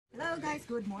guys,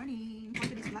 good morning. For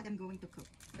today's vlog, I'm going to cook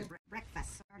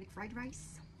breakfast. Garlic fried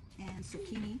rice and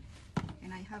zucchini.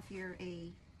 And I have here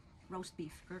a roast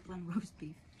beef, Kirkland roast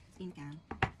beef in can,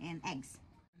 and eggs.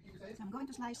 So I'm going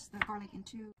to slice the garlic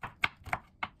into.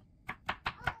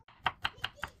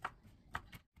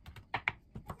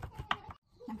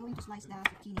 I'm going to slice the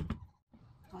zucchini.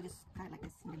 So I'll just cut it like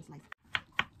this and then slice.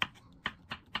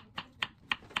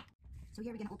 So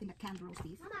here we're gonna open the canned roast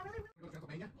beef. Mama,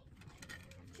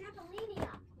 really?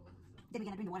 Then we're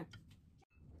gonna bring the water.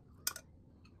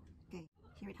 Okay,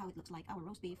 here is how it looks like, our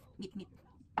roast beef, meat.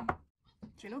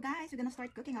 So hello guys, we're gonna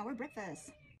start cooking our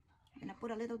breakfast. I'm gonna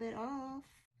put a little bit of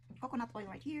coconut oil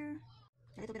right here,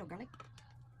 a little bit of garlic.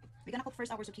 We're gonna cook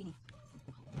first our zucchini.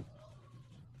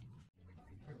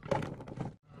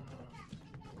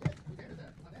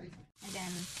 And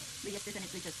then we just season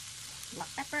it with just black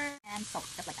pepper and salt,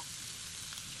 just like that.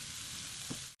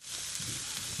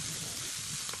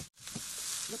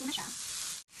 Luto na siya.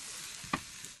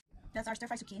 That's our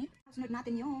stir-fry zucchini. Sunod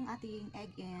natin yung ating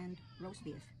egg and roast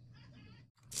beef.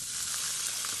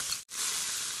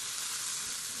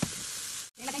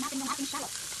 Ilagay natin yung ating shallot.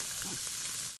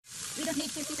 We don't need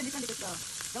to season this one because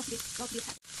roast beef.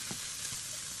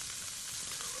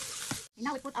 And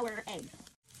now we put our egg.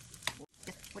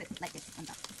 Just put it like this on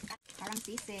top. Parang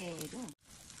sisig. Oh.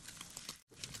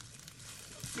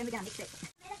 Then we're gonna mix it.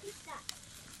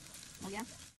 Oh yeah?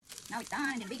 Now it's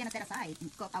done, and then we're gonna set aside and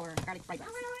cook our garlic fried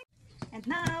rice. And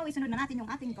now, isunod na natin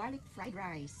yung ating garlic fried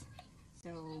rice.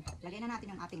 So, lagay na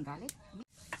natin yung ating garlic.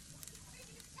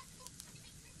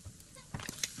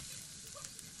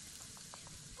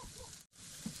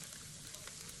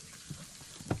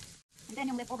 And then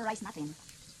yung leftover rice natin.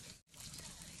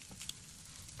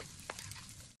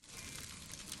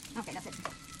 Okay, that's it.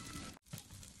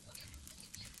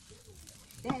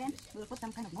 Then, we'll put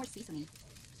some kind of more seasoning.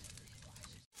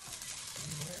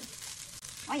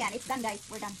 Oh yeah, it's done guys.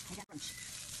 We're done. I got brunch.